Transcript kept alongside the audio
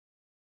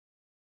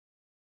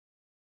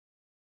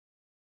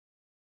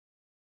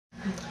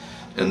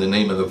In the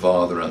name of the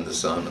Father, and the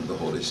Son, and the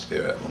Holy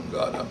Spirit, one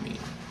God, Amen.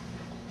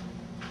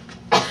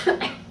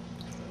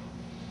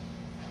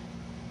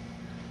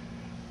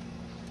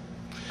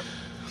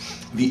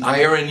 The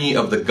irony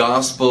of the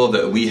gospel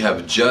that we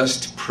have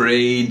just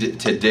prayed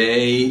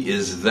today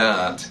is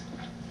that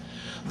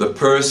the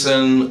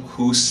person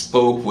who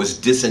spoke was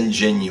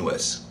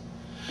disingenuous.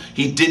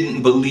 He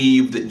didn't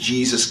believe that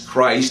Jesus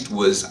Christ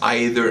was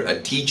either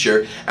a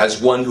teacher,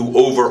 as one who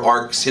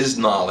overarches his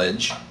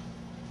knowledge,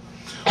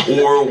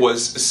 or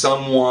was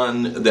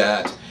someone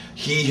that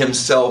he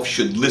himself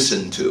should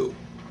listen to.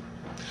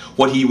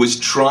 What he was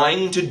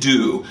trying to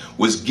do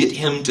was get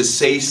him to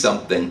say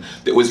something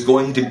that was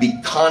going to be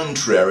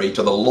contrary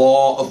to the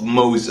law of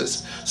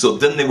Moses. So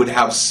then they would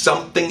have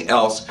something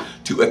else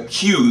to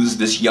accuse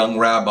this young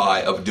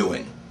rabbi of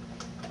doing.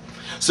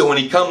 So when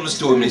he comes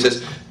to him and he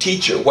says,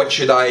 "Teacher, what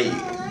should I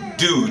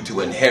do to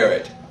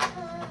inherit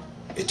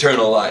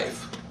eternal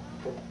life?"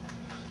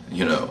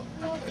 You know,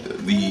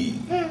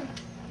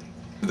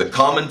 the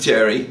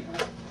commentary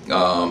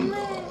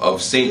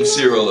of St.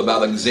 Cyril of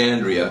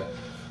Alexandria,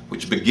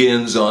 which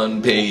begins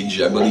on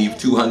page, I believe,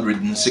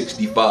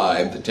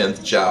 265, the 10th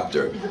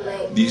chapter.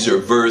 These are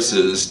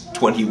verses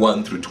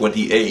 21 through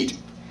 28.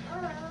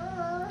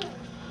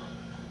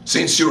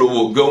 St. Cyril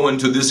will go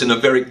into this in a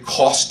very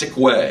caustic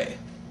way,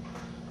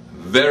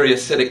 very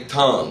acidic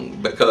tongue,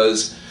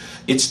 because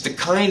it's the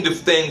kind of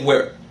thing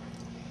where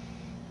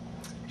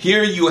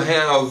here you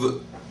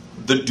have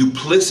the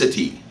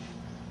duplicity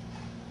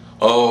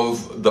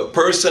of the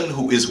person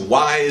who is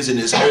wise in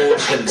his own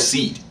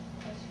conceit.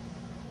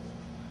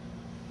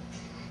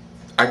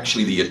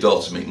 Actually, the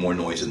adults make more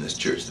noise in this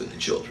church than the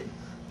children.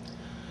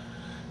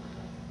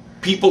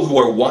 People who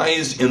are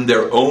wise in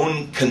their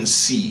own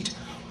conceit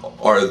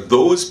are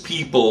those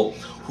people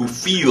who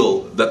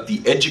feel that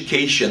the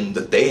education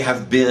that they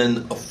have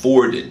been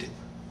afforded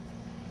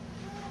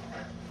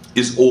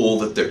is all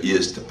that there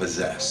is to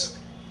possess.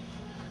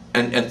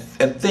 And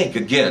think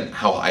again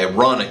how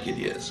ironic it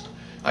is.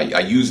 I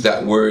use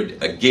that word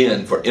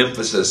again for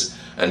emphasis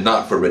and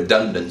not for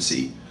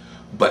redundancy,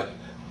 but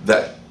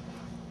that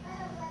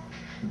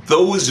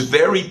those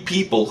very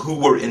people who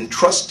were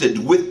entrusted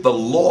with the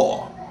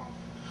law,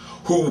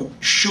 who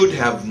should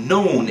have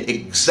known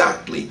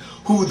exactly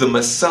who the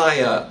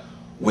Messiah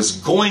was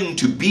going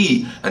to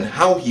be and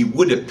how he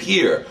would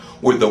appear,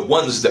 were the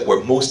ones that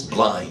were most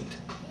blind.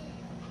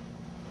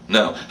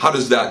 Now, how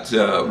does that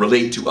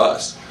relate to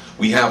us?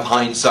 We have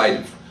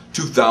hindsight of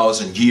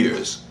 2,000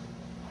 years.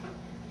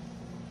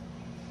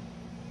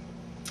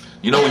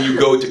 You know, when you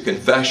go to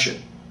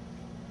confession,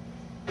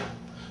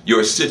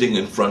 you're sitting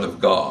in front of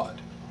God.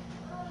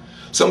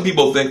 Some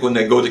people think when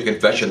they go to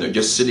confession, they're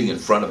just sitting in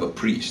front of a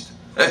priest.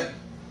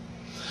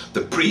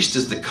 The priest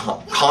is the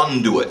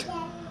conduit.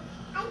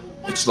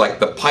 It's like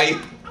the pipe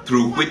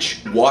through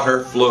which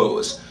water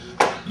flows.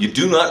 You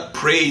do not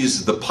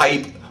praise the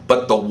pipe,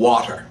 but the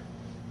water.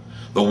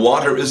 The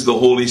water is the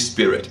Holy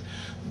Spirit.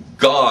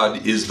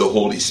 God is the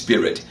Holy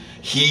Spirit.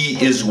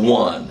 He is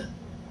one.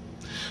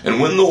 And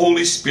when the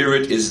Holy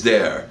Spirit is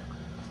there,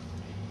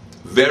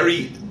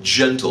 very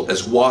gentle,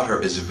 as water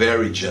is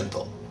very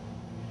gentle,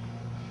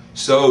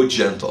 so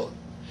gentle,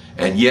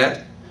 and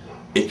yet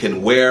it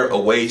can wear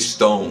away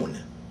stone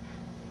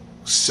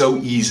so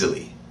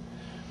easily.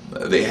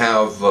 They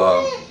have,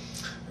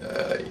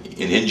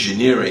 in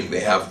engineering,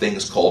 they have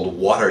things called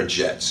water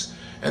jets,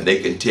 and they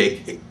can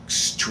take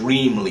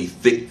extremely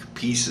thick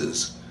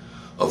pieces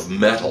of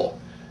metal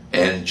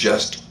and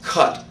just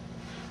cut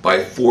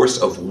by force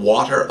of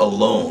water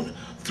alone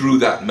through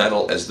that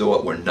metal as though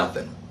it were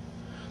nothing.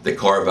 They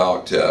carve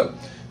out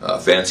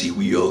fancy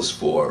wheels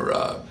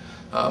for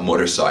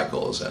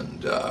motorcycles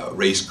and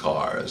race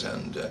cars,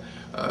 and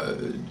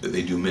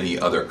they do many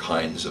other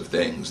kinds of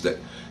things that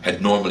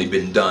had normally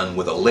been done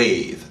with a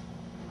lathe.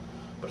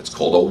 But it's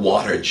called a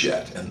water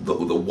jet, and the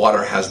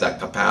water has that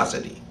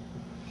capacity.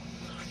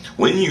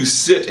 When you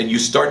sit and you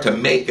start to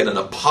make an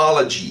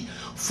apology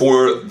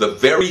for the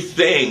very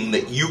thing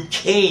that you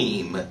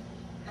came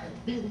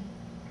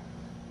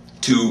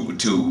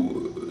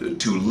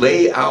to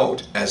lay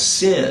out as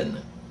sin,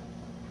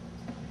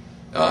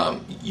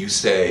 you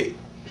say,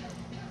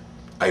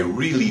 I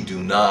really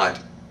do not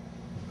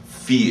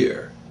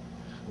fear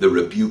the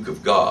rebuke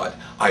of God.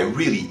 I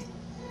really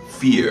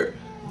fear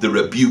the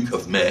rebuke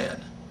of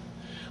man.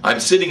 I'm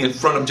sitting in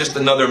front of just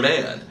another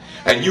man,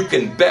 and you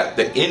can bet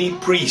that any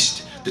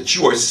priest that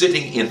you are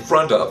sitting in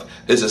front of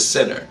is a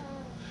sinner.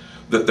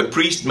 That the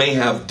priest may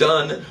have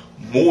done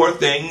more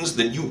things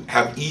than you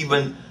have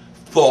even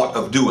thought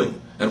of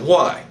doing. And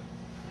why?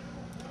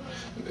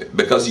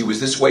 Because he was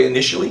this way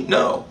initially?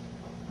 No.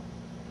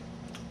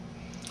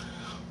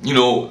 You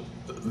know,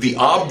 the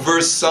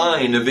obverse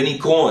sign of any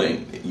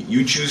coin,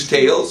 you choose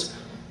tails,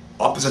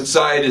 opposite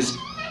side is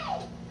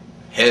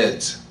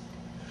heads.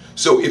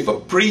 So if a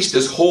priest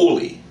is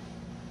holy,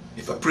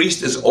 if a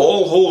priest is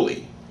all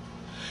holy,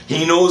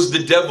 he knows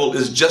the devil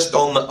is just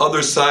on the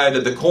other side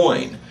of the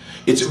coin.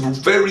 It's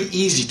very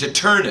easy to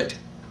turn it.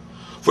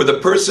 For the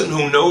person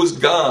who knows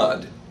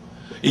God,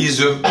 It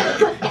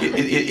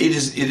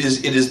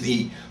is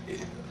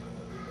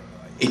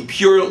a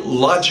pure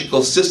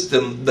logical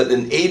system that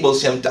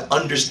enables him to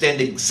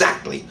understand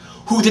exactly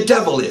who the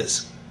devil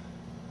is.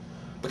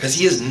 Because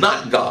he is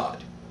not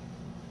God.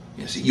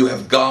 You see, you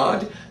have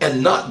God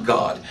and not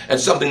God. And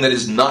something that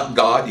is not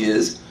God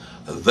is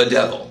the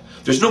devil.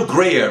 There's no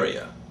gray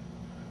area.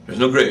 There's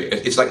no gray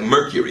area. It's like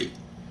Mercury.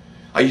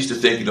 I used to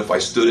think, if I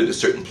stood at a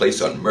certain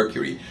place on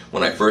Mercury,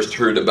 when I first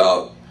heard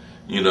about,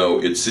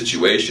 its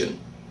situation,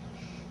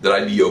 that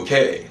I'd be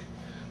okay.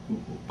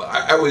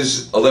 I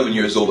was 11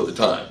 years old at the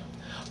time.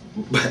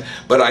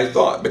 But I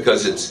thought,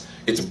 because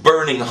it's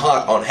burning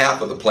hot on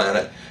half of the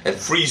planet and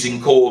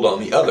freezing cold on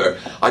the other,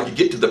 I could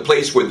get to the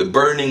place where the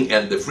burning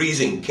and the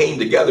freezing came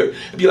together.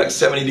 It'd be like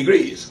 70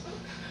 degrees.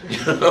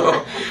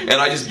 And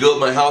I just built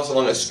my house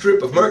along a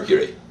strip of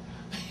Mercury.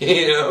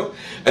 And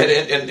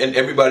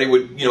everybody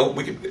would,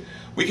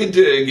 we could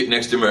get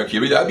next to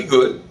Mercury. That'd be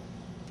good.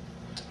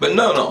 But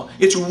no,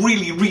 it's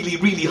really, really,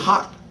 really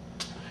hot.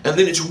 And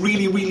then it's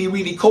really, really,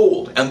 really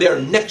cold. And they're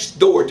next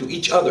door to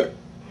each other.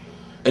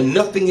 And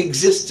nothing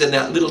exists in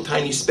that little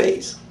tiny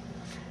space.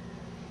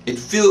 It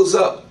fills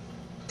up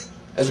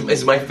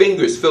as my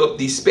fingers fill up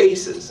these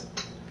spaces.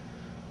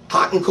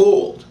 Hot and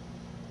cold.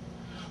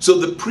 So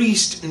the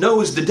priest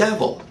knows the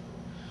devil.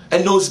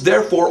 And knows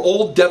therefore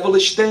all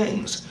devilish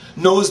things.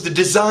 Knows the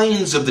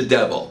designs of the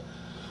devil.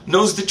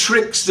 Knows the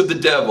tricks of the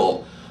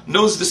devil.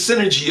 Knows the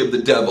synergy of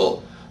the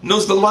devil.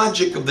 Knows the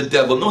logic of the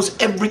devil. Knows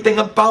everything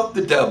about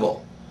the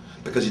devil.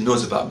 Because he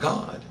knows about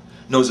God.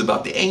 Knows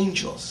about the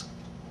angels.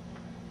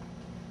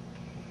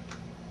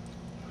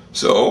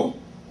 So,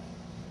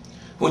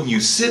 when you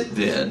sit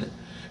then,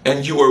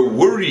 and you are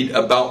worried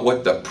about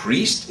what the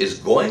priest is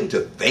going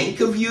to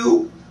think of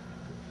you,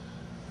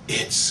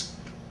 it's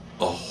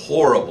a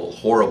horrible,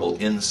 horrible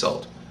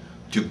insult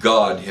to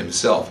God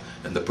himself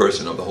and the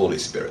person of the Holy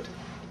Spirit.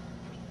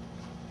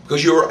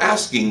 Because you're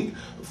asking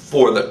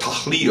for the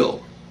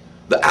tahlil,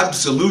 the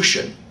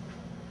absolution.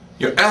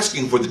 You're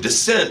asking for the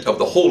descent of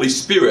the Holy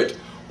Spirit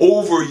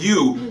over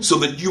you so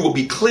that you will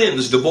be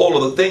cleansed of all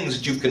of the things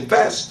that you've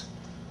confessed.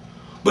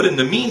 But in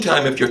the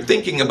meantime, if you're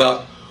thinking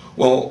about,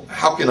 well,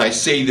 how can I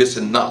say this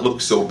and not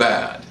look so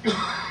bad?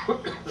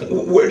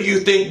 Where do you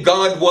think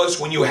God was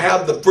when you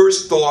had the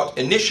first thought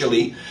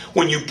initially,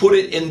 when you put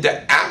it into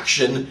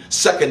action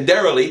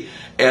secondarily,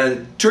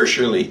 and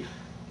tertiarily,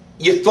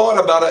 you thought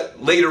about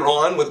it later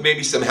on with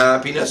maybe some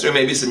happiness or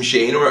maybe some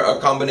shame or a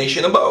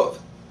combination of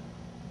both?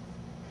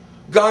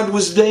 God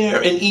was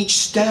there in each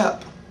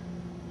step.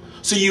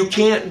 So you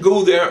can't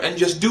go there and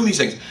just do these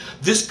things.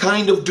 This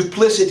kind of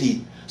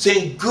duplicity,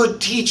 saying,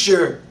 good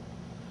teacher.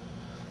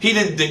 He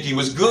didn't think he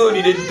was good.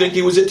 He didn't think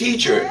he was a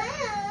teacher.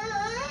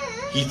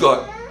 He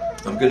thought,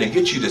 I'm going to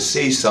get you to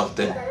say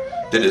something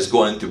that is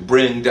going to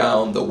bring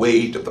down the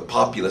weight of the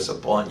populace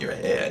upon your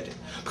head.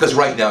 Because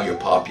right now you're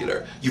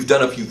popular. You've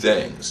done a few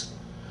things.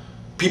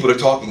 People are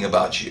talking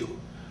about you.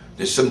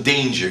 There's some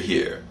danger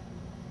here.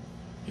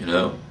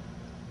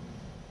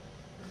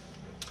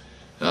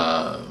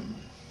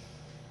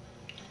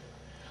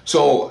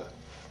 So,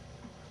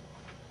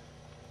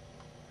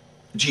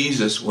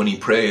 Jesus, when he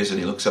prays and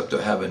he looks up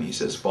to heaven, he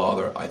says,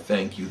 Father, I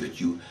thank you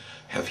that you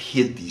have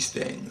hid these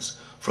things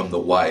from the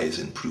wise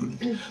and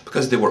prudent.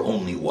 Because they were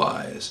only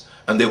wise,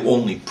 and they were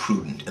only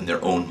prudent in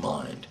their own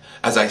mind.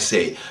 As I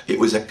say, it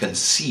was a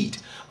conceit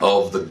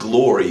of the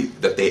glory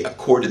that they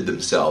accorded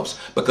themselves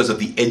because of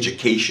the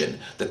education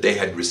that they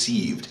had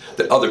received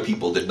that other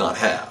people did not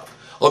have.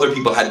 Other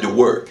people had to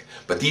work,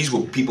 but these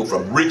were people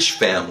from rich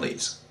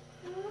families.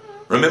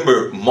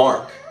 Remember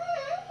Mark.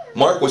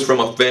 Mark was from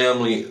a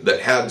family that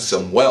had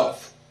some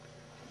wealth.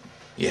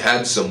 He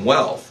had some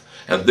wealth,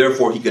 and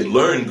therefore he could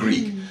learn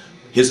Greek.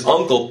 His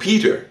uncle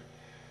Peter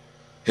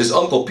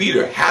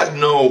had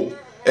no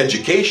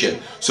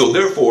education, so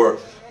therefore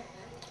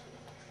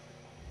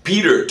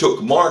Peter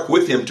took Mark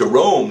with him to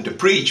Rome to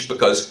preach,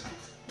 because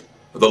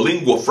the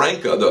lingua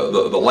franca,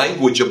 the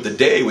language of the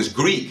day, was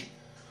Greek,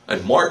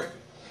 and Mark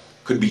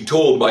could be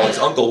told by his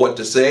uncle what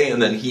to say, and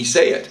then he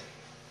say it.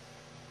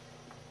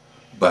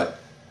 But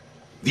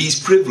these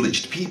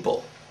privileged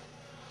people,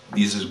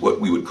 these is what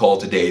we would call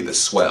today the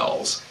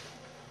swells,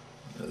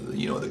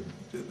 the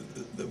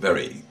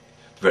very,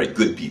 very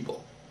good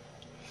people.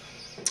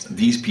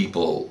 These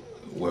people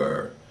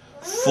were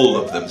full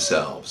of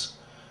themselves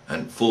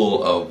and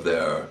full of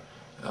their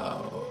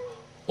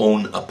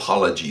own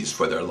apologies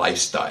for their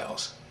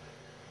lifestyles.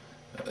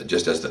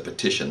 Just as the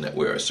petition that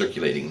we're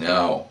circulating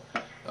now.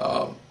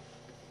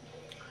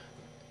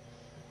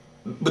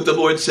 But the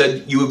Lord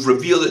said, you have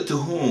revealed it to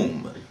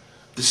whom?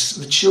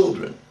 The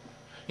children.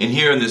 And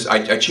here in this,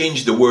 I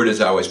changed the word as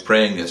I was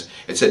praying this.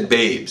 It said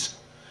babes.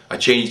 I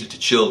changed it to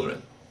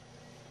children.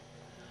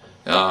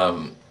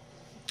 I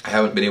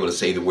haven't been able to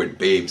say the word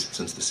babes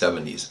since the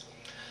 70s.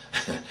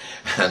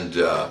 And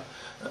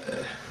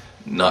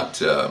not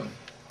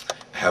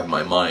have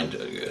my mind,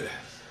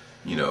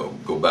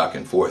 go back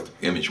and forth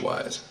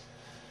image-wise.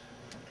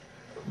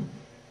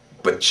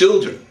 But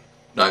children.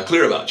 Now I'm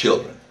clear about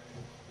children.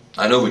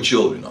 I know who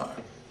children are.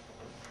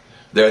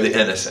 They're the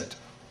innocent.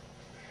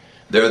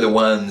 They're the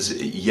ones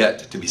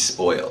yet to be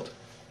spoiled.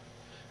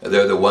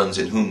 They're the ones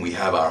in whom we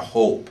have our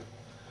hope.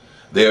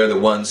 They're the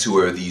ones who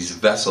are these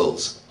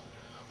vessels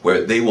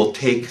where they will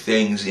take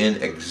things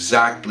in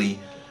exactly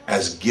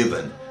as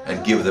given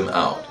and give them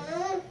out.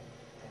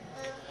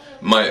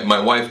 My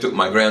wife took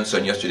my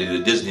grandson yesterday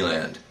to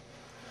Disneyland.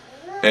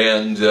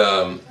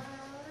 And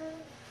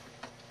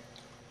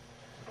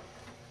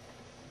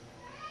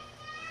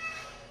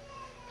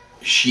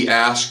she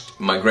asked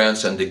my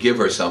grandson to give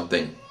her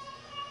something.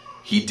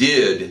 He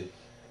did,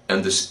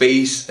 and the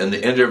space and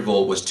the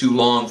interval was too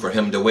long for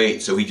him to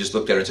wait, so he just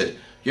looked at her and said,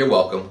 "You're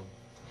welcome."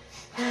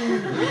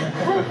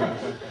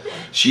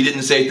 She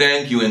didn't say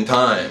thank you in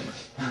time.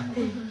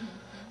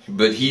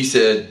 But he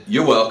said,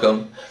 "You're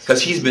welcome,"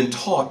 because he's been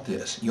taught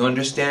this. You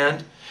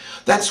understand?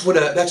 That's what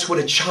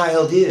a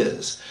child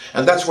is.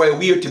 And that's why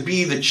we are to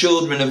be the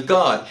children of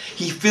God.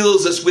 He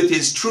fills us with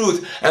His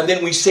truth, and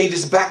then we say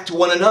this back to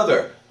one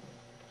another.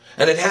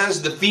 And it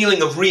has the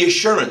feeling of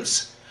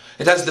reassurance.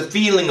 It has the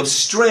feeling of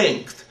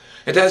strength.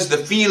 It has the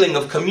feeling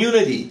of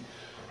community.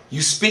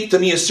 You speak to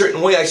me a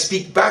certain way, I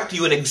speak back to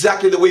you in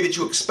exactly the way that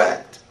you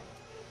expect.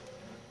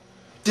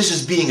 This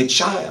is being a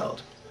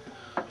child.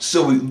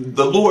 So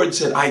the Lord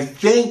said, "I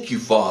thank you,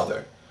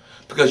 Father,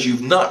 because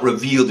you've not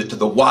revealed it to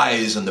the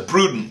wise and the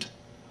prudent,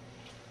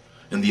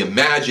 and the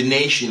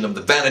imagination of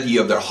the vanity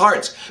of their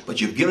hearts,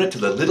 but you've given it to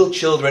the little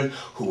children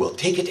who will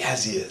take it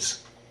as is,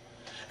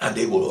 and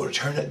they will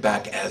return it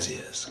back as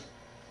is."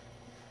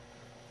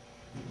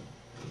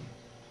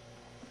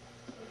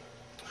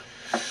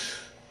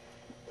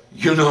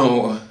 You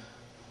know,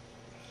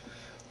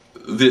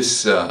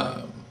 this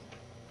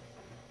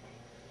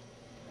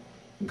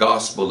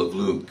Gospel of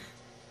Luke,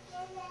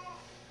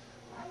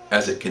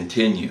 as it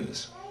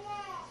continues,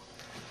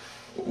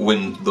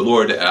 when the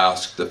Lord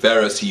asked the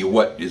Pharisee,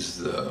 what is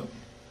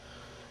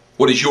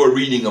your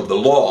reading of the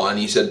law? And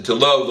he said, "To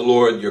love the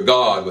Lord your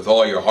God with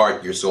all your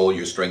heart, your soul,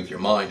 your strength, your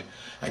mind,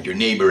 and your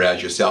neighbor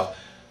as yourself."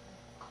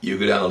 You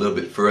go down a little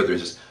bit further, it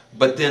says,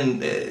 but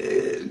then,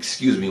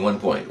 excuse me, one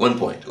point,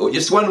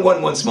 just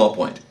one small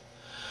point.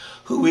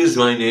 Who is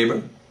my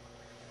neighbor?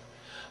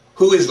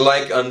 Who is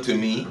like unto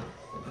me?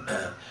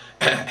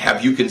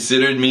 Have you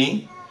considered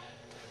me?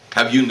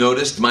 Have you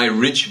noticed my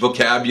rich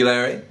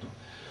vocabulary?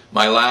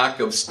 My lack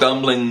of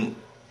stumbling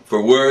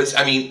for words?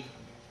 I mean,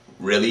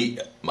 really,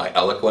 my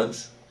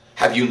eloquence?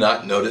 Have you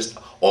not noticed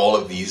all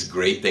of these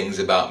great things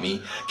about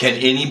me? Can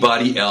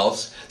anybody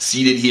else,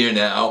 seated here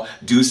now,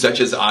 do such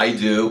as I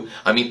do?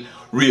 I mean,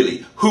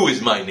 really, who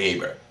is my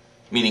neighbor?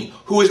 Meaning,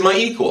 who is my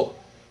equal?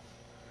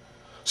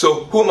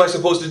 So, who am I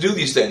supposed to do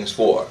these things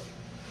for?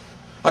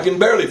 I can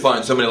barely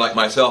find somebody like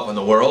myself in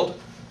the world.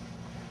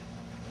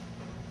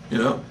 You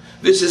know,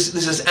 this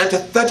is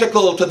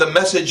antithetical to the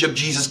message of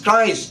Jesus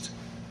Christ.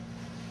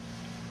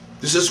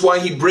 This is why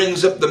he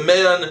brings up the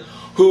man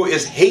who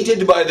is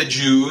hated by the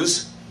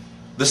Jews,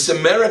 the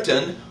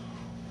Samaritan,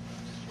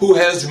 who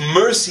has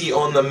mercy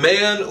on the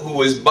man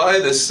who is by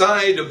the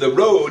side of the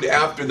road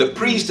after the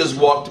priest has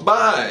walked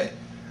by.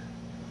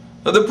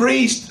 Now, the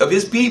priest of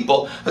his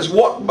people has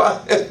walked by.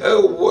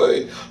 Oh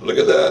boy, look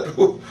at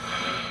that.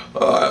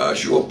 I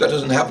sure hope that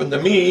doesn't happen to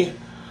me.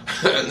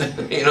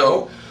 You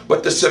know,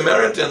 but the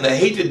Samaritan, the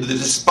hated, the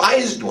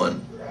despised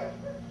one,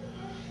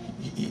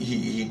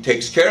 he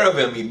takes care of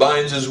him. He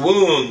binds his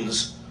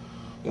wounds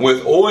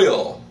with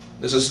oil.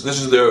 This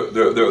is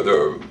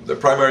their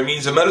primary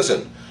means of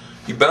medicine.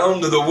 He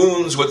bound the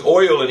wounds with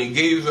oil and he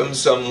gave him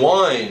some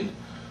wine.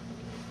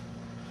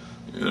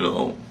 You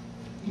know,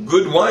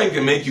 good wine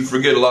can make you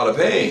forget a lot of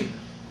pain.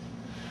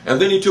 And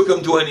then he took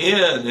him to an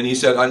inn and he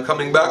said, "I'm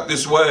coming back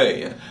this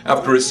way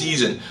after a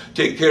season.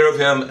 Take care of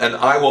him and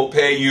I will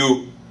pay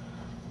you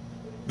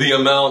the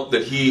amount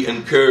that he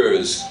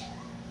incurs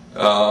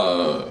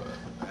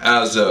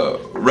as a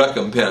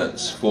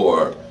recompense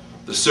for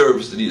the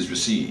service that he has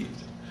received."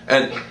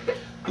 And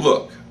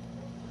look,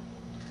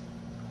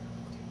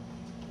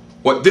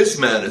 what this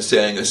man is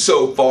saying is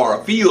so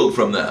far afield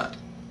from that.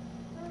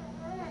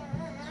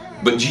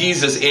 But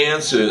Jesus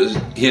answers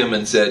him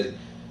and said,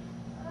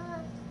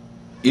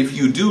 "If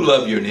you do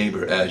love your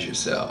neighbor as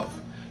yourself,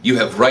 you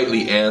have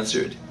rightly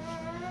answered,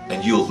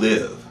 and you'll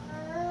live."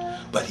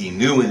 But he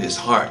knew in his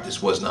heart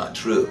this was not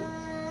true.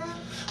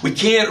 We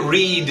can't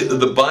read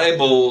the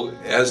Bible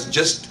as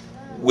just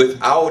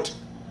without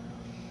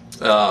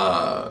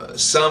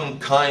some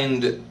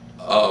kind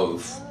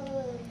of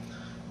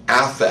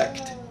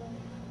affect.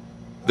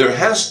 There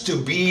has to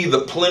be the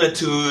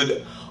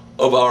plenitude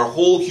of our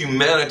whole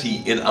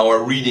humanity in our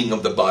reading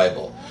of the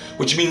Bible,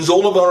 which means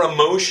all of our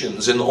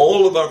emotions and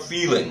all of our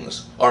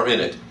feelings are in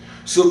it.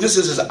 So this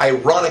is as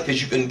ironic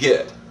as you can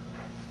get.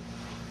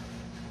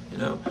 You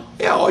know,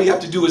 yeah, all you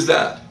have to do is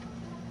that.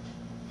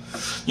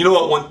 You know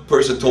what one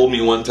person told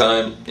me one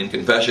time in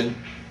confession?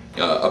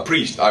 A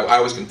priest. I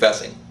was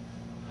confessing.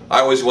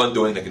 I was one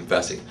doing the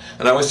confessing.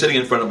 And I was sitting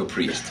in front of a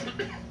priest.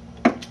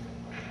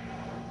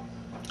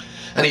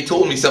 And he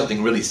told me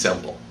something really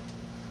simple.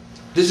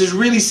 This is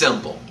really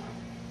simple.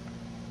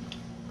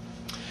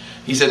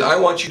 He said, I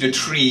want you to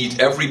treat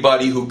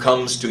everybody who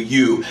comes to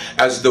you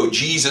as though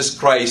Jesus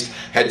Christ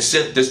had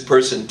sent this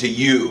person to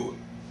you.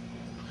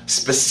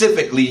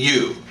 Specifically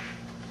you.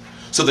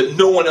 So that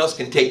no one else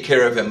can take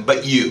care of him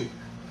but you.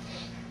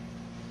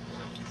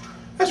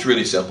 That's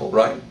really simple,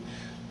 right?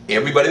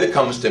 Everybody that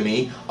comes to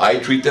me, I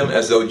treat them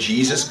as though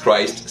Jesus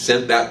Christ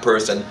sent that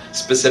person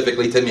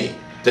specifically to me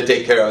to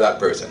take care of that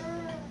person.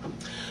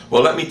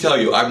 Well, let me tell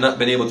you, I've not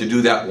been able to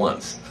do that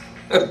once.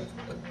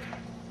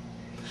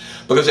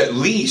 Because at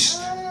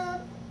least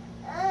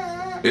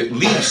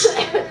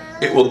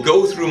it will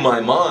go through my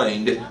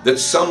mind that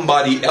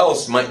somebody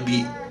else might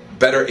be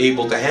better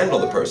able to handle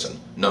the person,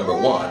 number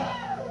one.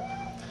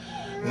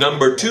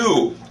 Number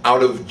two,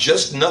 out of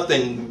just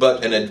nothing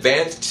but an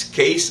advanced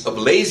case of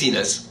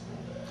laziness,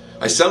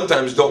 I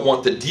sometimes don't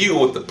want to deal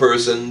with the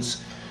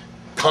person's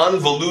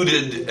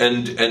convoluted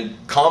and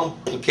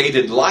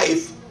complicated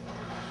life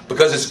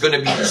because it's going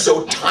to be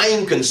so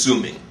time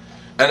consuming.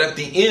 And at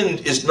the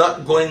end is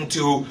not going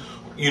to,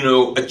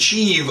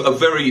 achieve a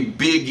very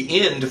big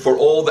end for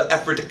all the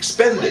effort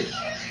expended.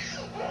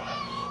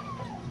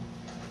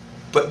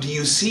 But do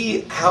you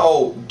see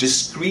how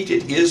discreet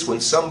it is when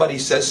somebody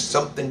says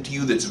something to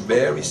you that's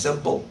very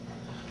simple?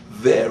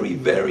 Very,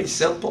 very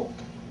simple.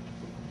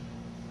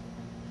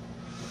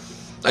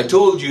 I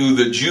told you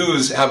the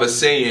Jews have a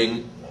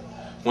saying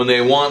when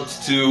they want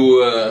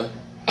to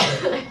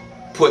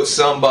put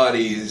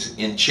somebody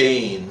in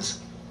chains.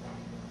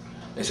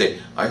 They say,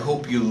 I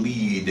hope you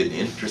lead an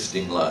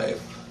interesting life.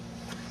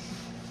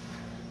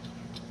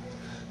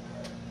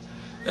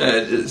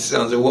 It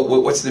sounds like,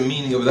 what's the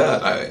meaning of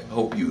that? I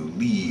hope you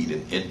lead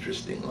an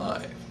interesting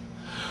life.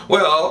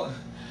 Well,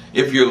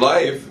 if your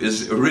life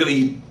is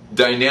really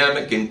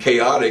dynamic and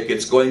chaotic,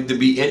 it's going to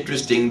be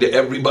interesting to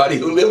everybody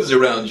who lives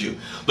around you.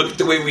 Look at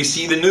the way we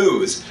see the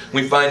news.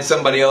 We find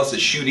somebody else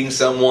is shooting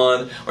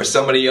someone, or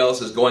somebody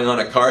else is going on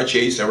a car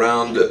chase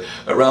around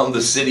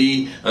the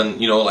city, and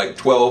like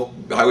 12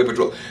 highway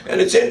patrol, and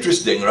it's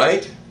interesting,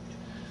 right?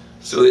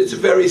 So it's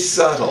very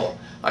subtle.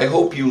 I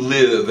hope you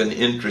live an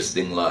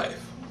interesting life.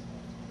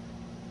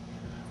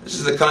 This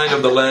is the kind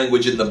of the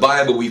language in the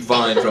Bible we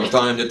find from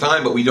time to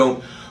time, but we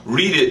don't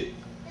read it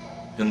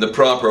in the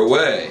proper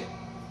way.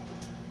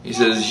 He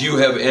says, you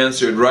have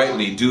answered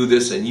rightly, do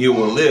this and you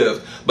will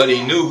live. But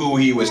he knew who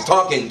he was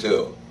talking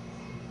to.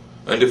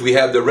 And if we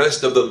had the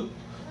rest of the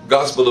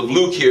Gospel of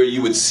Luke here,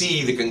 you would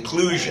see the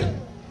conclusion.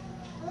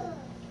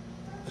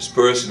 This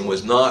person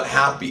was not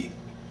happy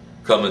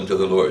coming to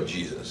the Lord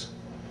Jesus.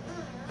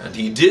 And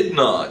he did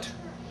not,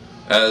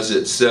 as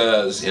it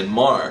says in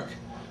Mark,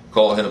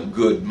 call him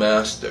good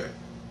master,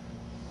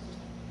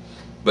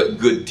 but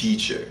good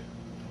teacher.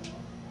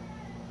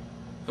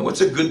 And what's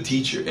a good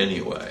teacher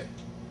anyway?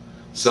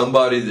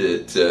 Somebody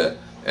that,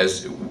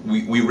 as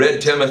we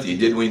read Timothy,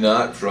 did we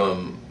not,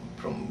 from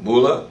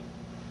Mula,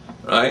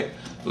 right?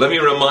 Let me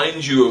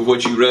remind you of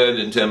what you read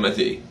in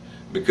Timothy,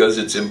 because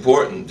it's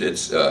important.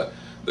 It's the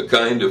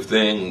kind of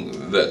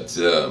thing that,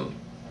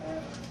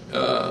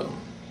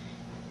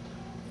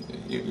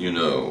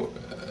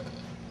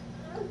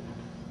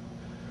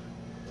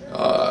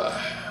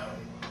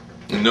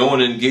 no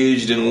one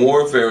engaged in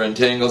warfare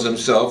entangles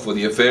himself with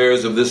the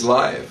affairs of this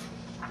life.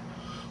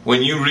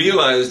 When you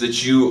realize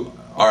that you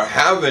are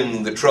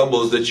having the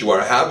troubles that you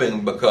are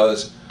having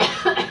because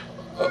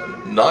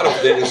not of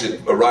things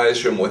that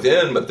arise from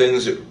within, but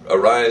things that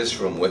arise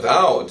from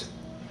without,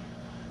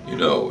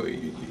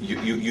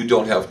 you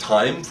don't have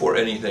time for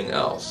anything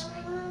else.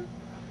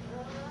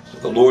 So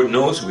the Lord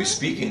knows who He's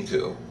speaking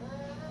to.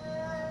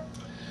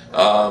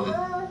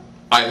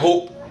 I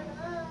hope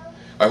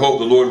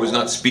the Lord was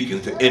not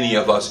speaking to any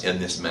of us in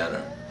this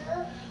manner.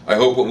 I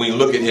hope when we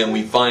look at Him,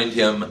 we find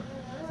Him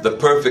the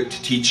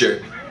perfect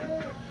teacher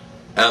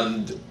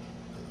and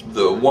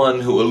the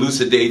one who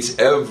elucidates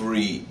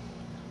every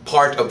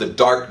part of the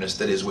darkness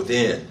that is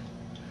within,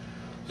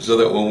 so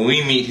that when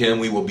we meet Him,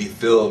 we will be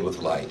filled with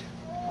light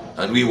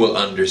and we will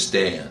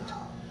understand.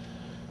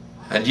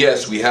 And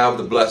yes, we have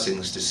the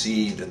blessings to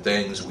see the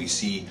things we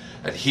see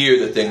and hear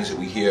the things that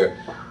we hear,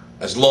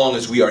 as long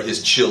as we are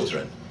His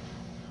children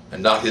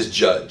and not His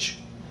judge.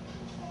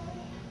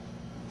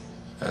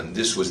 And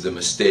this was the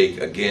mistake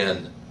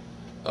again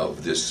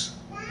of this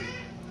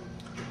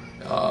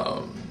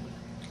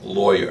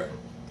lawyer.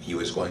 He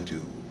was going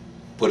to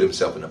put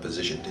himself in a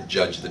position to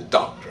judge the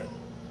doctrine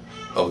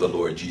of the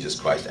Lord Jesus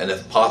Christ, and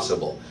if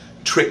possible,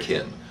 trick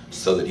Him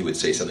so that He would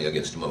say something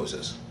against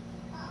Moses.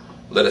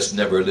 Let us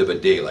never live a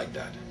day like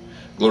that.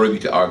 Glory be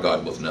to our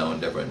God, both now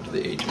and ever, and to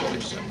the age of all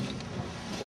ages. Amen.